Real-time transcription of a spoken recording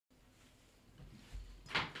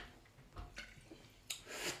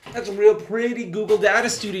That's a real pretty Google Data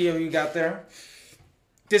Studio you got there.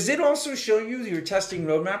 Does it also show you your testing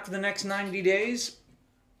roadmap for the next 90 days?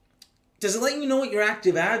 Does it let you know what your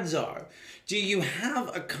active ads are? Do you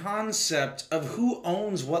have a concept of who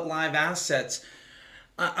owns what live assets?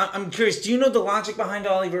 I'm curious, do you know the logic behind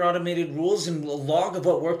all of your automated rules and a log of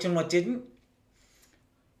what worked and what didn't?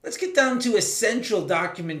 Let's get down to essential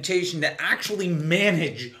documentation to actually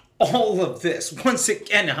manage all of this. Once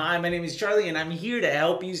again, hi, my name is Charlie and I'm here to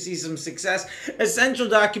help you see some success. Essential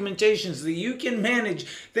documentation so that you can manage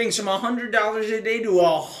things from $100 a day to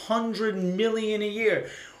 $100 million a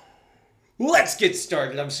year. Let's get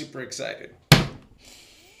started. I'm super excited.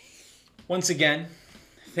 Once again,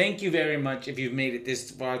 thank you very much. If you've made it this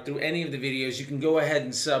far through any of the videos, you can go ahead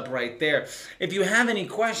and sub right there. If you have any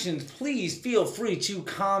questions, please feel free to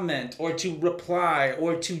comment or to reply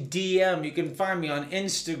or to DM. You can find me on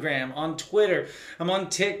Instagram, on Twitter. I'm on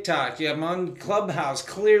TikTok. I'm on Clubhouse.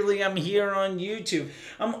 Clearly, I'm here on YouTube.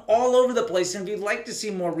 I'm all over the place. And if you'd like to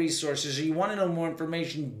see more resources or you want to know more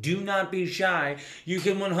information, do not be shy. You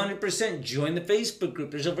can 100% join the Facebook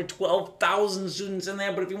group. There's over 12,000 students in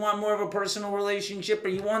there. But if you want more of a personal relationship or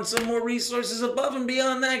you want some more resources above and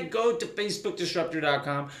beyond that, go to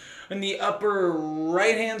facebookdisruptor.com. In the upper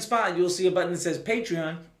right hand spot, you'll see a button that says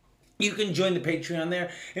Patreon. You can join the Patreon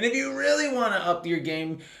there. And if you really want to up your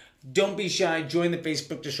game, don't be shy. Join the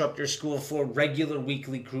Facebook Disruptor School for regular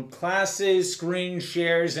weekly group classes, screen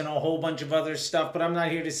shares, and a whole bunch of other stuff. But I'm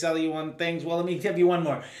not here to sell you on things. Well, let me give you one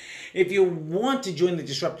more. If you want to join the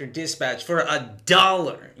Disruptor Dispatch for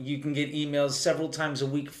 $1, you can get emails several times a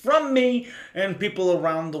week from me and people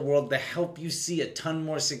around the world to help you see a ton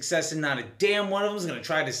more success, and not a damn one of them is going to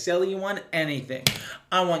try to sell you on anything.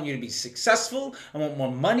 I want you to be successful. I want more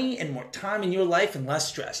money and more time in your life and less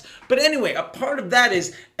stress. But anyway, a part of that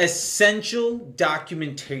is essential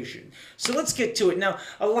documentation. So let's get to it. Now,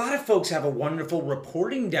 a lot of folks have a wonderful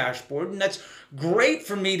reporting dashboard, and that's great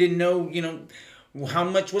for me to know,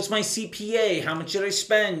 what's my CPA? How much did I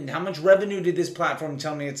spend? How much revenue did this platform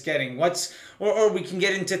tell me it's getting? Or we can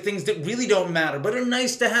get into things that really don't matter, but are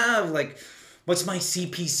nice to have, like, what's my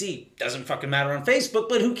CPC? Doesn't fucking matter on Facebook,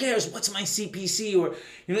 but who cares? What's my CPC? Or,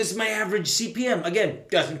 this is my average CPM. Again,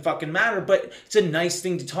 doesn't fucking matter, but it's a nice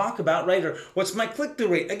thing to talk about, right? Or what's my click-through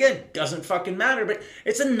rate? Again, doesn't fucking matter, but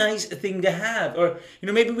it's a nice thing to have. Or,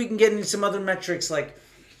 maybe we can get into some other metrics like,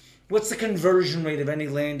 what's the conversion rate of any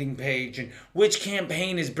landing page? And which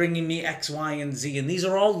campaign is bringing me X, Y, and Z? And these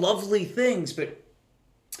are all lovely things, but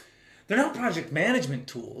they're not project management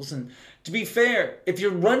tools. And to be fair, if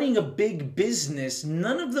you're running a big business,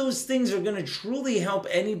 none of those things are going to truly help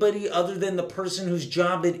anybody other than the person whose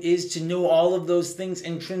job it is to know all of those things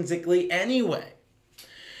intrinsically anyway.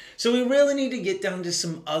 So we really need to get down to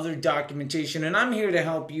some other documentation, and I'm here to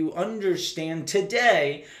help you understand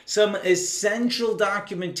today some essential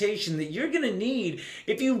documentation that you're going to need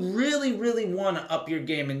if you really, really want to up your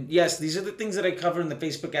game. And yes, these are the things that I cover in the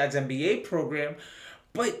Facebook Ads MBA program,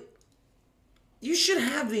 but you should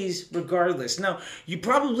have these regardless. Now, you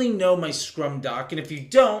probably know my Scrum doc, and if you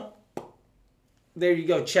don't, there you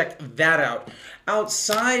go. Check that out.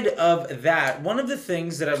 Outside of that, one of the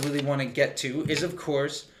things that I really want to get to is, of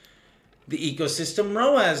course, the ecosystem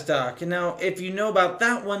ROAS doc. And now, if you know about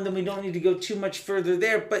that one, then we don't need to go too much further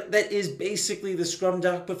there, but that is basically the Scrum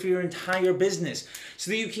doc, but for your entire business,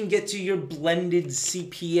 so that you can get to your blended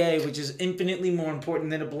CPA, which is infinitely more important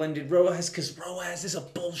than a blended ROAS, because ROAS is a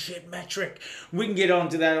bullshit metric. We can get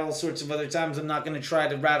onto that all sorts of other times. I'm not going to try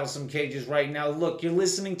to rattle some cages right now. Look, you're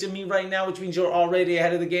listening to me right now, which means you're already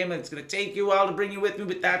ahead of the game, and it's going to take you a while to bring you with me,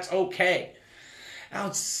 but that's okay.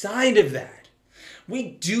 Outside of that,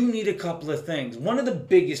 we do need a couple of things. One of the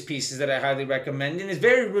biggest pieces that I highly recommend, and is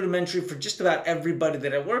very rudimentary for just about everybody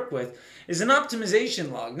that I work with, is an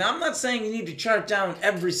optimization log. Now, I'm not saying you need to chart down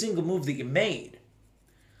every single move that you made,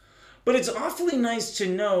 but it's awfully nice to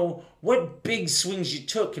know what big swings you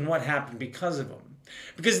took and what happened because of them.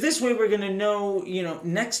 Because this way we're going to know,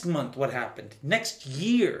 next month what happened, next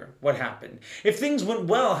year what happened. If things went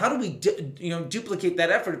well, how do we, duplicate that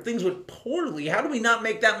effort? If things went poorly, how do we not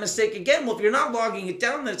make that mistake again? Well, if you're not logging it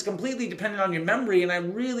down, then it's completely dependent on your memory. And I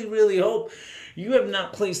really, really hope you have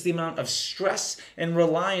not placed the amount of stress and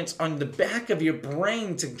reliance on the back of your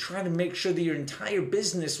brain to try to make sure that your entire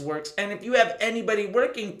business works. And if you have anybody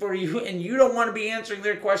working for you and you don't want to be answering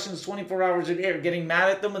their questions 24 hours a day or getting mad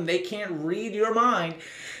at them and they can't read your mind,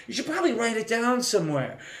 you should probably write it down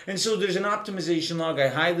somewhere. And so there's an optimization log. I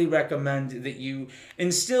highly recommend that you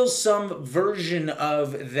instill some version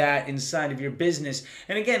of that inside of your business.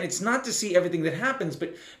 And again, it's not to see everything that happens,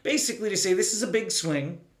 but basically to say this is a big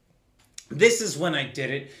swing. This is when I did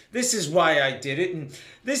it. This is why I did it. And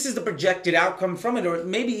this is the projected outcome from it. Or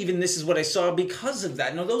maybe even this is what I saw because of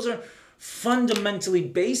that. Now, those are fundamentally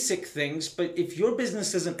basic things, but if your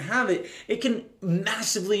business doesn't have it, it can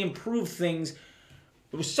massively improve things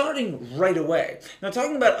starting right away. Now,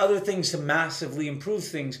 talking about other things to massively improve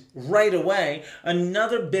things right away,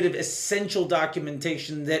 another bit of essential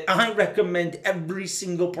documentation that I recommend every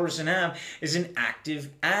single person have is an active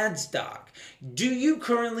ads doc. Do you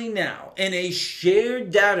currently now, in a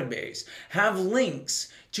shared database, have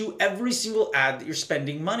links to every single ad that you're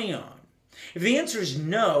spending money on? If the answer is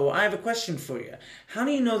no, I have a question for you. How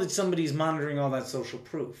do you know that somebody's monitoring all that social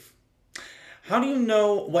proof? How do you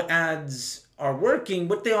know what ads are working,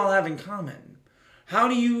 what they all have in common? How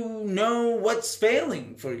do you know what's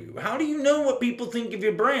failing for you? How do you know what people think of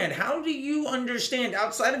your brand? How do you understand,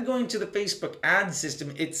 outside of going to the Facebook ad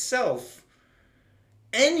system itself,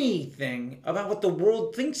 anything about what the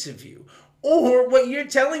world thinks of you? Or what you're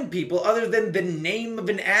telling people other than the name of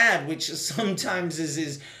an ad, which sometimes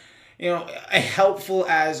is helpful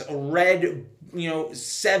as red,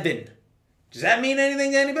 7. Does that mean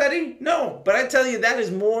anything to anybody? No, but I tell you, that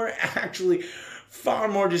is actually far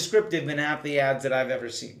more descriptive than half the ads that I've ever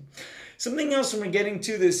seen. Something else when we're getting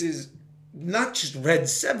to this is not just red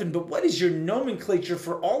 7, but what is your nomenclature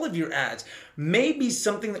for all of your ads? Maybe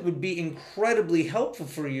something that would be incredibly helpful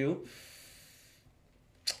for you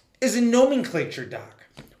is a nomenclature doc.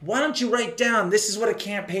 Why don't you write down, this is what a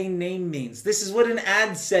campaign name means. This is what an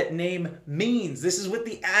ad set name means. This is what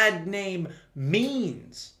the ad name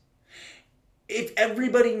means. If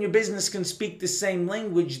everybody in your business can speak the same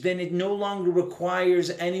language, then it no longer requires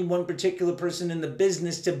any one particular person in the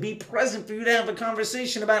business to be present for you to have a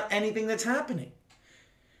conversation about anything that's happening.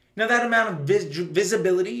 Now, that amount of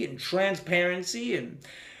visibility and transparency and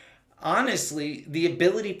honestly, the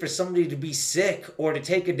ability for somebody to be sick or to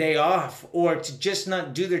take a day off or to just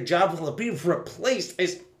not do their job will be replaced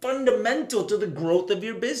is fundamental to the growth of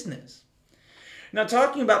your business. Now,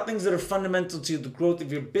 talking about things that are fundamental to the growth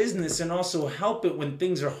of your business and also help it when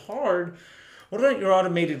things are hard, what about your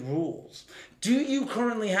automated rules? Do you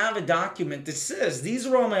currently have a document that says, these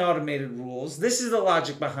are all my automated rules, this is the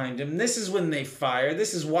logic behind them, this is when they fire,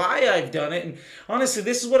 this is why I've done it, and honestly,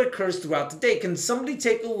 this is what occurs throughout the day? Can somebody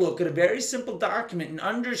take a look at a very simple document and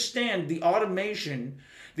understand the automation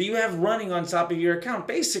that you have running on top of your account?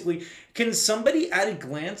 Basically, can somebody at a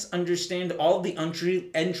glance understand all the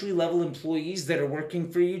entry-level employees that are working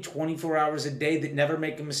for you 24 hours a day, that never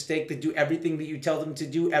make a mistake, that do everything that you tell them to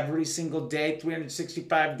do every single day,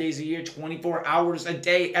 365 days a year, 24 hours a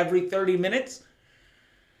day, every 30 minutes?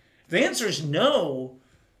 If the answer is no,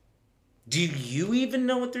 do you even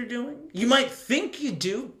know what they're doing? You might think you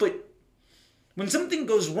do, but when something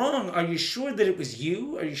goes wrong, are you sure that it was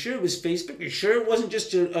you? Are you sure it was Facebook? Are you sure it wasn't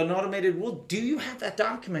just an automated rule? Do you have that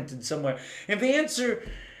documented somewhere? If the answer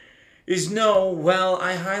is no, well,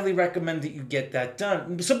 I highly recommend that you get that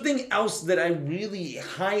done. Something else that I really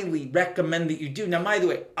highly recommend that you do. Now, by the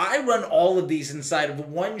way, I run all of these inside of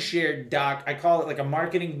one shared doc. I call it like a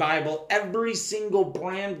marketing Bible. Every single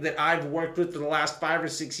brand that I've worked with for the last 5 or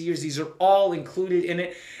 6 years, these are all included in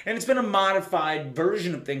it. And it's been a modified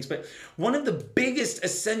version of things. But one of the biggest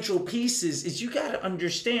essential pieces is you got to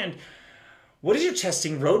understand, what does your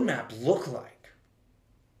testing roadmap look like?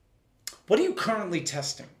 What are you currently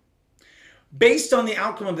testing? Based on the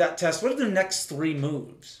outcome of that test, what are the next 3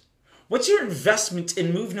 moves? What's your investment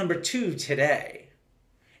in move number 2 today?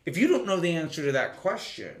 If you don't know the answer to that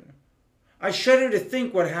question, I shudder to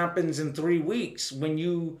think what happens in 3 weeks when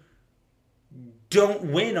you don't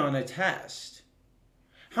win on a test.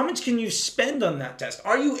 How much can you spend on that test?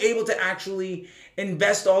 Are you able to actually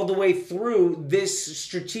invest all the way through this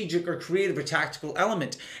strategic or creative or tactical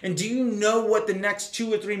element? And do you know what the next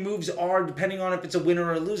 2 or 3 moves are, depending on if it's a winner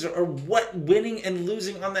or a loser, or what winning and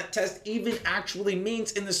losing on that test even actually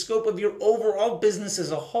means in the scope of your overall business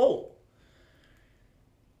as a whole?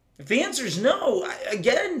 If the answer is no,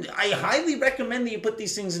 I highly recommend that you put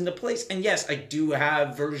these things into place. And yes, I do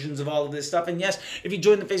have versions of all of this stuff. And yes, if you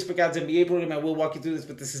join the Facebook Ads MBA program, I will walk you through this.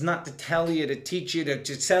 But this is not to tell you, to teach you,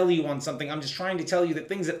 to sell you on something. I'm just trying to tell you the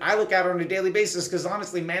things that I look at on a daily basis. Because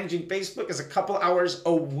honestly, managing Facebook is a couple hours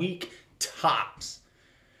a week tops.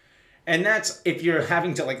 And that's if you're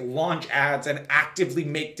having to launch ads and actively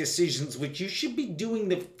make decisions, which you should be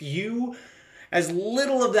doing as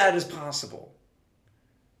little of that as possible.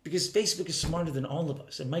 Because Facebook is smarter than all of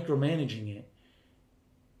us, and micromanaging it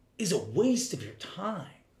is a waste of your time.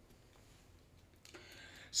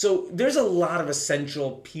 So there's a lot of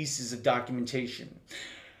essential pieces of documentation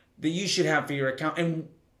that you should have for your account. And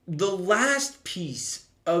the last piece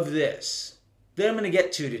of this that I'm going to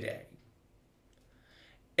get to today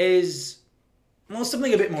is, well,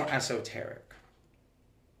 something a bit more esoteric.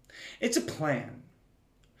 It's a plan.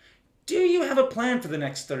 Do you have a plan for the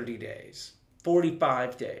next 30 days,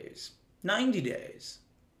 45 days, 90 days?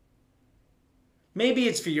 Maybe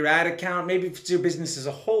it's for your ad account, maybe it's your business as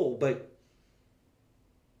a whole, but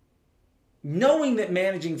knowing that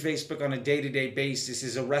managing Facebook on a day-to-day basis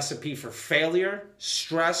is a recipe for failure,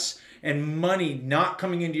 stress, and money not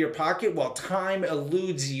coming into your pocket while time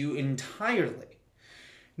eludes you entirely.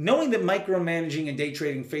 Knowing that micromanaging and day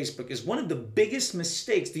trading Facebook is one of the biggest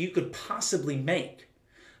mistakes that you could possibly make.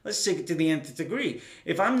 Let's take it to the nth degree.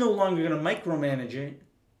 If I'm no longer going to micromanage it,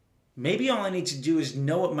 maybe all I need to do is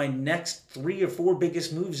know what my next 3 or 4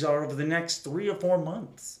 biggest moves are over the next 3 or 4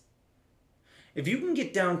 months. If you can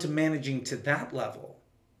get down to managing to that level,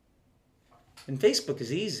 then Facebook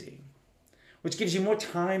is easy, which gives you more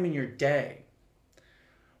time in your day,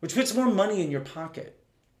 which puts more money in your pocket,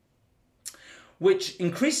 which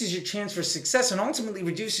increases your chance for success and ultimately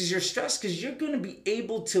reduces your stress because you're going to be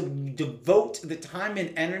able to devote the time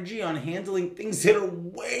and energy on handling things that are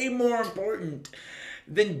way more important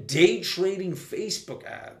than day trading Facebook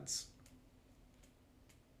ads.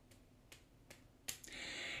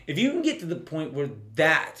 If you can get to the point where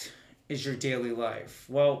that is your daily life,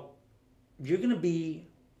 well, you're going to be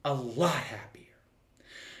a lot happier.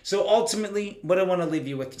 So ultimately, what I want to leave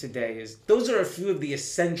you with today is those are a few of the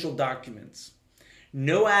essential documents.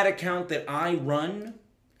 No ad account that I run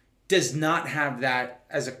does not have that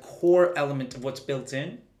as a core element of what's built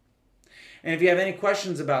in. And if you have any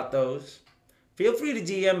questions about those, feel free to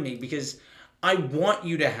DM me because I want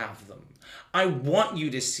you to have them. I want you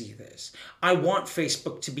to see this. I want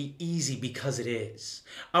Facebook to be easy because it is.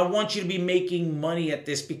 I want you to be making money at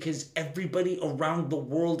this because everybody around the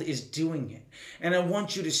world is doing it. And I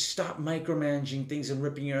want you to stop micromanaging things and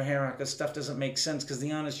ripping your hair out because stuff doesn't make sense, because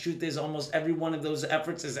the honest truth is almost every one of those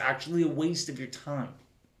efforts is actually a waste of your time.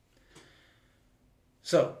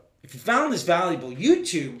 So, if you found this valuable,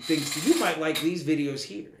 YouTube thinks that you might like these videos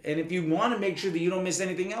here. And if you want to make sure that you don't miss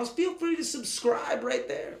anything else, feel free to subscribe right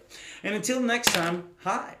there. And until next time,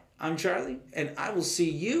 hi, I'm Charlie, and I will see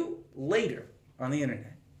you later on the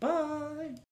internet. Bye.